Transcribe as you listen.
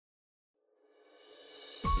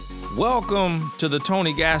Welcome to the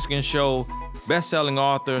Tony Gaskin Show, best-selling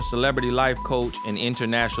author, celebrity life coach, and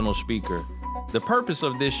international speaker. The purpose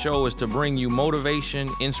of this show is to bring you motivation,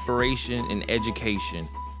 inspiration, and education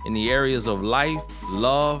in the areas of life,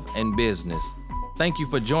 love, and business. Thank you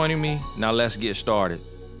for joining me. Now let's get started.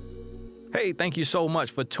 Hey, thank you so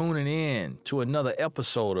much for tuning in to another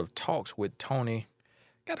episode of Talks with Tony.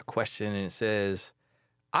 Got a question and it says,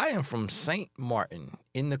 I am from St. Martin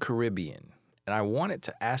in the Caribbean, and I wanted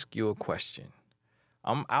to ask you a question.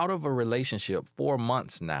 I'm out of a relationship 4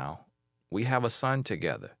 months now. We have a son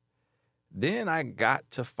together. Then I got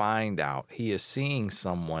to find out he is seeing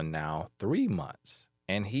someone now 3 months,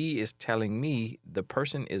 and he is telling me the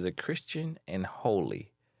person is a Christian and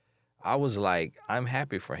holy. I was like, I'm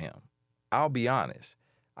happy for him. I'll be honest.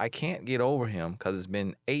 I can't get over him because it's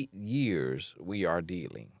been 8 years we are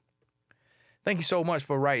dealing. Thank you so much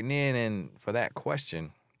for writing in and for that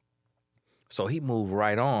question. So he moved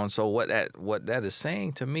right on. So what that is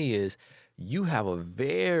saying to me is you have a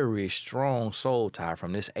very strong soul tie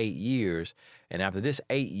from this 8 years. And after this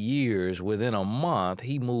 8 years, within a month,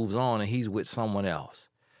 he moves on and he's with someone else.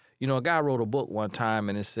 You know, a guy wrote a book one time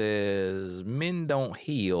and it says, men don't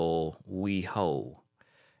heal, we hoe.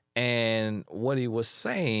 And what he was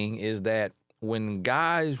saying is that when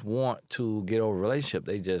guys want to get over a relationship,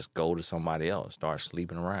 they just go to somebody else, start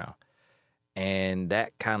sleeping around. And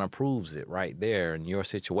that kind of proves it right there in your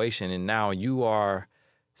situation. And now you are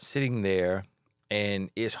sitting there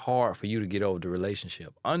and it's hard for you to get over the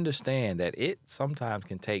relationship. Understand that it sometimes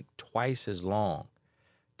can take twice as long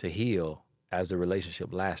to heal as the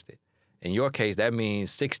relationship lasted. In your case, that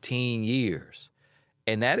means 16 years.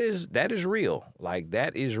 And that is real. Like,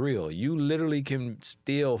 that is real. You literally can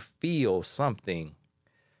still feel something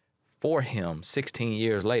for him 16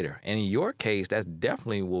 years later. And in your case, that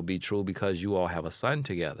definitely will be true because you all have a son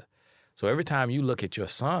together. So every time you look at your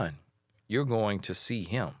son, you're going to see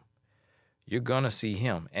him. You're going to see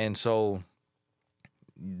him. And so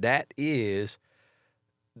that is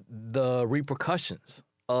the repercussions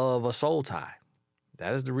of a soul tie.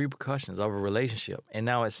 That is the repercussions of a relationship. And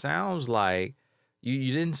now it sounds like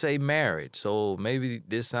you didn't say marriage. So maybe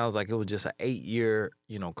this sounds like it was just an 8-year,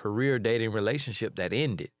 career dating relationship that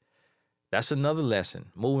ended. That's another lesson.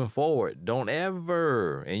 Moving forward, don't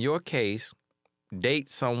ever, in your case,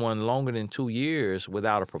 date someone longer than 2 years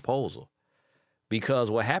without a proposal.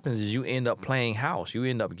 Because what happens is you end up playing house. You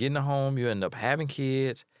end up getting a home, you end up having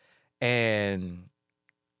kids, and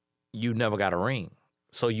you never got a ring.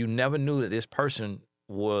 So you never knew that this person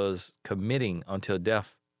was committing until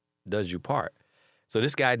death does you part. So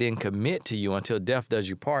this guy didn't commit to you until death does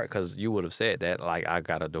you part, because you would have said that, like, I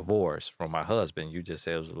got a divorce from my husband. You just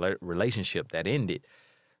said it was a relationship that ended.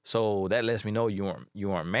 So that lets me know you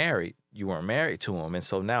weren't married. You weren't married to him. And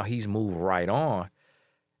so now he's moved right on.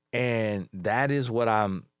 And that is what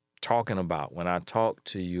I'm talking about when I talk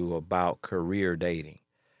to you about career dating.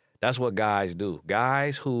 That's what guys do.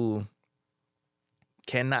 Guys who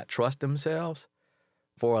cannot trust themselves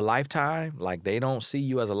for a lifetime, like they don't see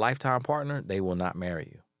you as a lifetime partner, they will not marry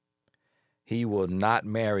you. He will not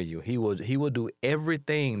marry you. He will do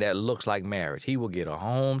everything that looks like marriage. He will get a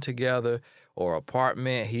home together or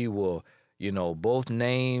apartment. He will, both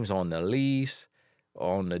names on the lease,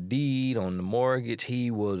 on the deed, on the mortgage.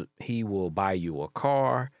 He will buy you a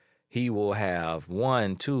car. He will have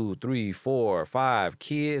 1, 2, 3, 4, 5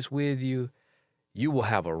 kids with you. You will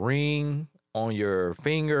have a ring on your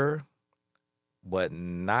finger, but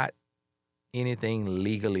not anything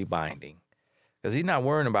legally binding. Because he's not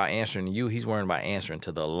worrying about answering to you. He's worrying about answering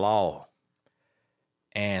to the law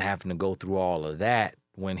and having to go through all of that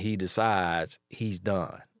when he decides he's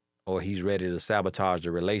done or he's ready to sabotage the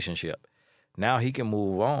relationship. Now he can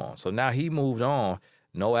move on. So now he moved on.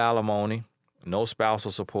 No alimony, no spousal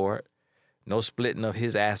support, no splitting of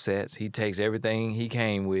his assets. He takes everything he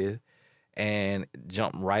came with and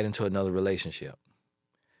jump right into another relationship.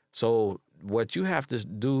 So what you have to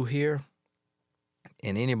do here,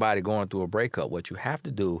 and anybody going through a breakup, what you have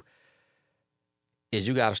to do is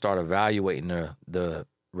you got to start evaluating the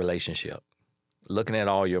relationship, looking at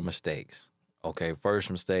all your mistakes. Okay, first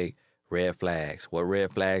mistake, red flags. What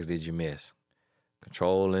red flags did you miss?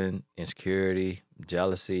 Controlling, insecurity,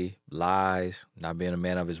 jealousy, lies, not being a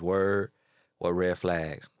man of his word. What red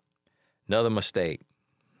flags? Another mistake,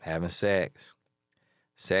 having sex.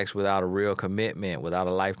 Sex without a real commitment, without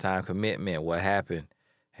a lifetime commitment. What happened?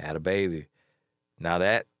 Had a baby. Now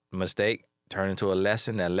that mistake turned into a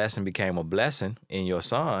lesson. That lesson became a blessing in your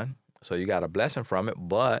son. So you got a blessing from it,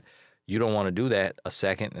 but you don't want to do that a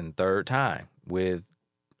second and third time with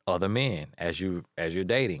other men as you're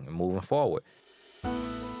dating and moving forward.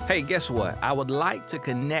 Hey, guess what? I would like to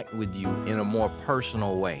connect with you in a more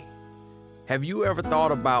personal way. Have you ever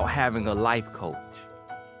thought about having a life coach?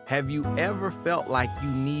 Have you ever felt like you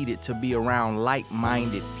needed to be around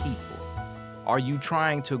like-minded people? Are you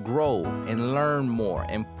trying to grow and learn more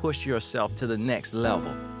and push yourself to the next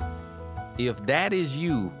level? If that is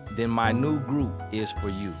you, then my new group is for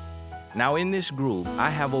you. Now in this group, I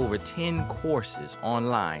have over 10 courses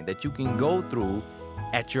online that you can go through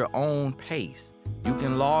at your own pace. You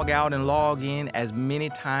can log out and log in as many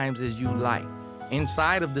times as you like.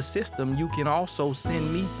 Inside of the system, you can also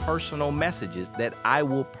send me personal messages that I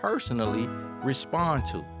will personally respond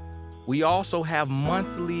to. We also have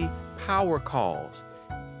monthly power calls.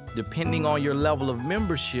 Depending on your level of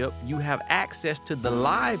membership, you have access to the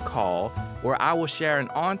live call where I will share an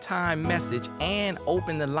on-time message and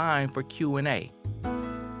open the line for Q&A.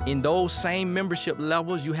 In those same membership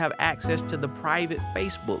levels, you have access to the private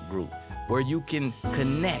Facebook group where you can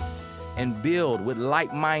connect and build with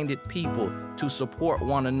like-minded people to support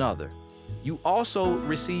one another. You also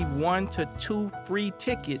receive 1 to 2 free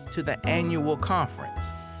tickets to the annual conference.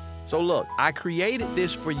 So look, I created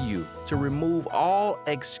this for you to remove all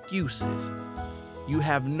excuses. You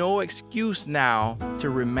have no excuse now to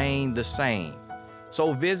remain the same.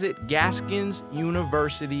 So visit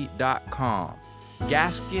GaskinsUniversity.com,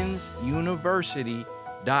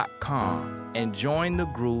 GaskinsUniversity.com, and join the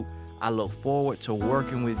group. I look forward to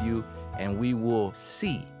working with you, and we will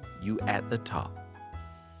see you at the top.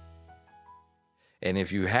 And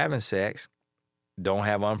if you're having sex, don't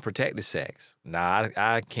have unprotected sex. Now,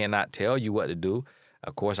 I cannot tell you what to do.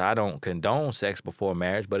 Of course, I don't condone sex before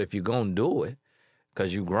marriage, but if you're going to do it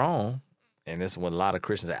because you're grown, and this is what a lot of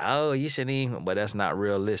Christians say, oh, you shouldn't even, but that's not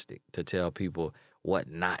realistic to tell people what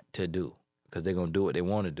not to do because they're going to do what they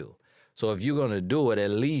want to do. So if you're going to do it, at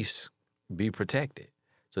least be protected.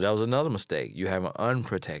 So that was another mistake. You have an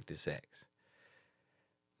unprotected sex.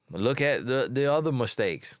 Look at the other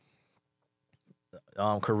mistakes.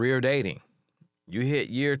 Career dating. You hit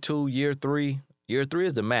year 2, year 3. Year 3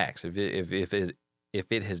 is the max if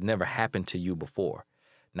it has never happened to you before.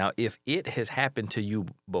 Now, if it has happened to you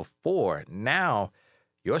before, now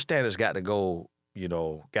your standards got to go,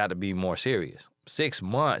 got to be more serious. 6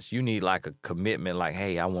 months, you need like a commitment like,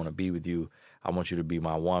 hey, I want to be with you. I want you to be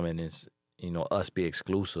my woman. It's, us be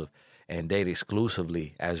exclusive and date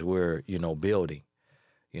exclusively as we're, building.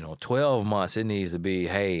 12 months, it needs to be,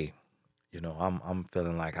 hey, I'm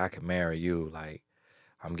feeling like I can marry you. Like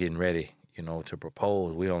I'm getting ready, to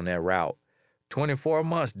propose. We on that route. 24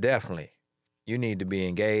 months, definitely. You need to be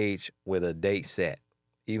engaged with a date set,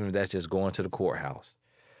 even if that's just going to the courthouse.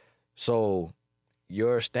 So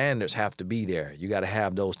your standards have to be there. You got to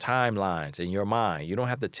have those timelines in your mind. You don't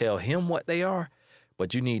have to tell him what they are,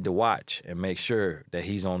 but you need to watch and make sure that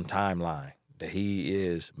he's on timeline, that he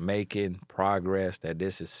is making progress, that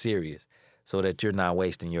this is serious, so that you're not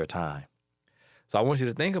wasting your time. So I want you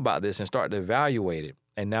to think about this and start to evaluate it.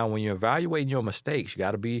 And now when you're evaluating your mistakes, you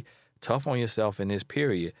got to be tough on yourself in this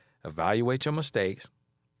period. Evaluate your mistakes,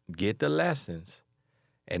 get the lessons,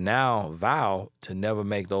 and now vow to never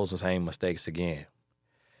make those same mistakes again.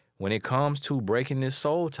 When it comes to breaking this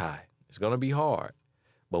soul tie, it's going to be hard.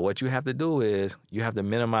 But what you have to do is you have to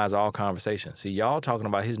minimize all conversation. See, y'all talking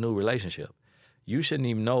about his new relationship. You shouldn't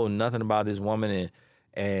even know nothing about this woman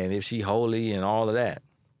and if she holy and all of that.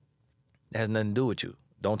 That has nothing to do with you.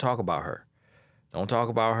 Don't talk about her. Don't talk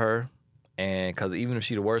about her. And because even if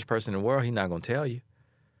she's the worst person in the world, he's not going to tell you.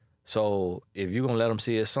 So if you're going to let him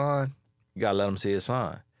see his son, you got to let him see his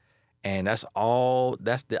son. And that's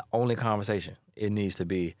the only conversation. It needs to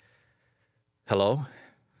be, hello?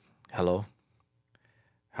 Hello?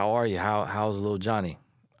 How are you? How's little Johnny?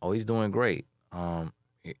 Oh, he's doing great. I'll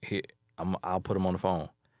put him on the phone.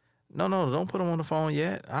 No, don't put him on the phone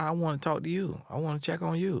yet. I want to talk to you. I want to check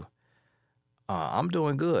on you. I'm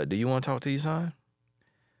doing good. Do you want to talk to your son?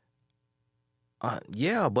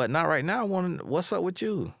 Yeah, but not right now. What's up with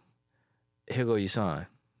you? Here go your son.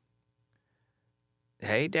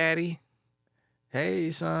 Hey, Daddy.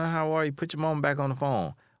 Hey, son, how are you? Put your mama back on the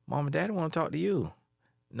phone. Mom and Daddy want to talk to you.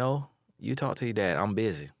 No, you talk to your dad. I'm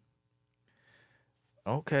busy.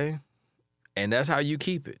 Okay. And that's how you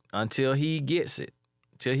keep it until he gets it.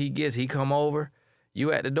 He come over,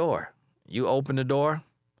 you at the door. You open the door.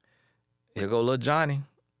 Here go little Johnny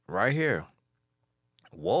right here.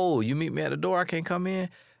 Whoa, you meet me at the door? I can't come in?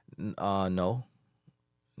 No,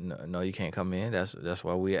 you can't come in. That's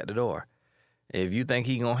why we at the door. If you think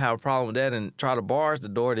he gonna have a problem with that and try to bars the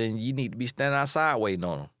door, then you need to be standing outside waiting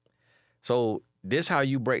on him. So this how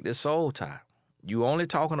you break this soul tie. You only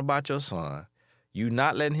talking about your son. You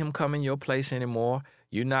not letting him come in your place anymore.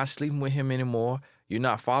 You're not sleeping with him anymore. You're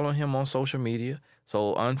not following him on social media,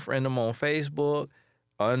 so unfriend him on Facebook,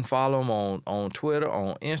 unfollow him on Twitter,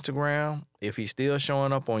 on Instagram. If he's still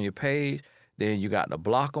showing up on your page, then you got to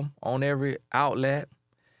block him on every outlet.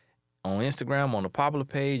 On Instagram, on the popular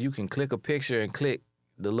page, you can click a picture and click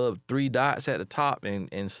the little 3 dots at the top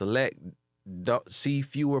and select see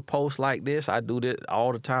fewer posts like this. I do this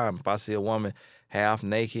all the time. If I see a woman half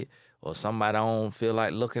naked or somebody I don't feel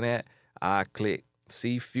like looking at, I click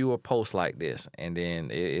see fewer posts like this, and then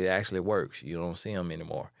it actually works. You don't see them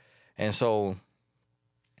anymore. And so,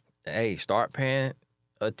 hey, start paying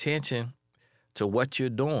attention to what you're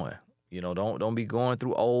doing. You know, don't be going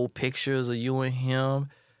through old pictures of you and him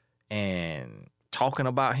and talking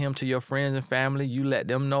about him to your friends and family. You let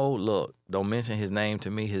them know, look, don't mention his name to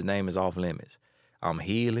me. His name is off limits. I'm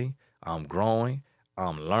healing. I'm growing.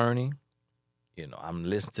 I'm learning. You know, I'm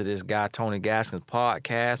listening to this guy, Tony Gaskins'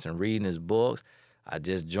 podcast and reading his books. I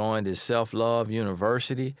just joined his Self-Love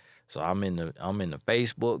University. So I'm in the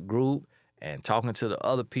Facebook group and talking to the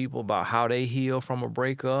other people about how they heal from a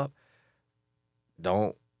breakup.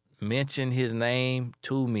 Don't mention his name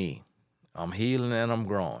to me. I'm healing and I'm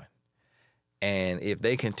growing. And if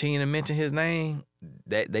they continue to mention his name,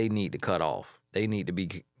 that they need to cut off. They need to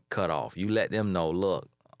be cut off. You let them know, look,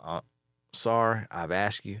 sorry, I've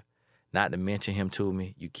asked you not to mention him to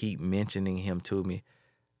me. You keep mentioning him to me.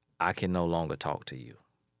 I can no longer talk to you.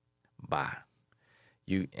 Bye.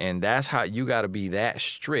 And that's how you got to be that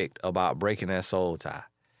strict about breaking that soul tie.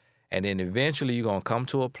 And then eventually you're going to come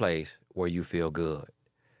to a place where you feel good.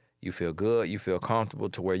 You feel good, you feel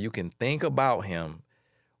comfortable to where you can think about him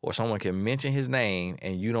or someone can mention his name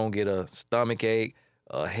and you don't get a stomach ache,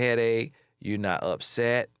 a headache, you're not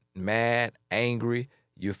upset, mad, angry,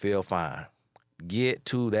 you feel fine. Get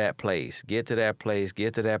to that place. Get to that place.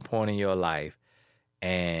 Get to that point in your life,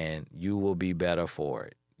 and you will be better for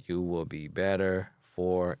it. You will be better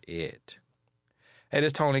for it. Hey, this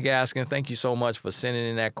is Tony Gaskins. Thank you so much for sending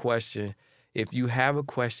in that question. If you have a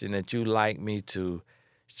question that you'd like me to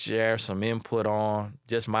share some input on,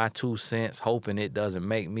 just my 2 cents, hoping it doesn't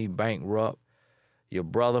make me bankrupt, your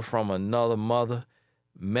brother from another mother,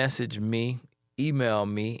 message me, email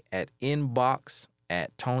me at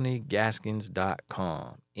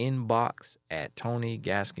inbox@TonyGaskins.com.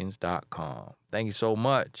 Inbox@TonyGaskins.com. Thank you so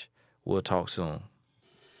much. We'll talk soon.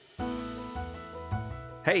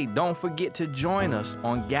 Hey, don't forget to join us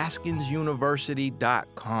on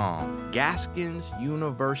GaskinsUniversity.com.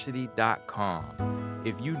 GaskinsUniversity.com.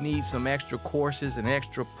 If you need some extra courses, an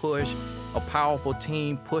extra push, a powerful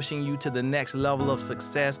team pushing you to the next level of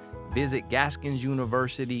success, visit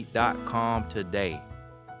GaskinsUniversity.com today.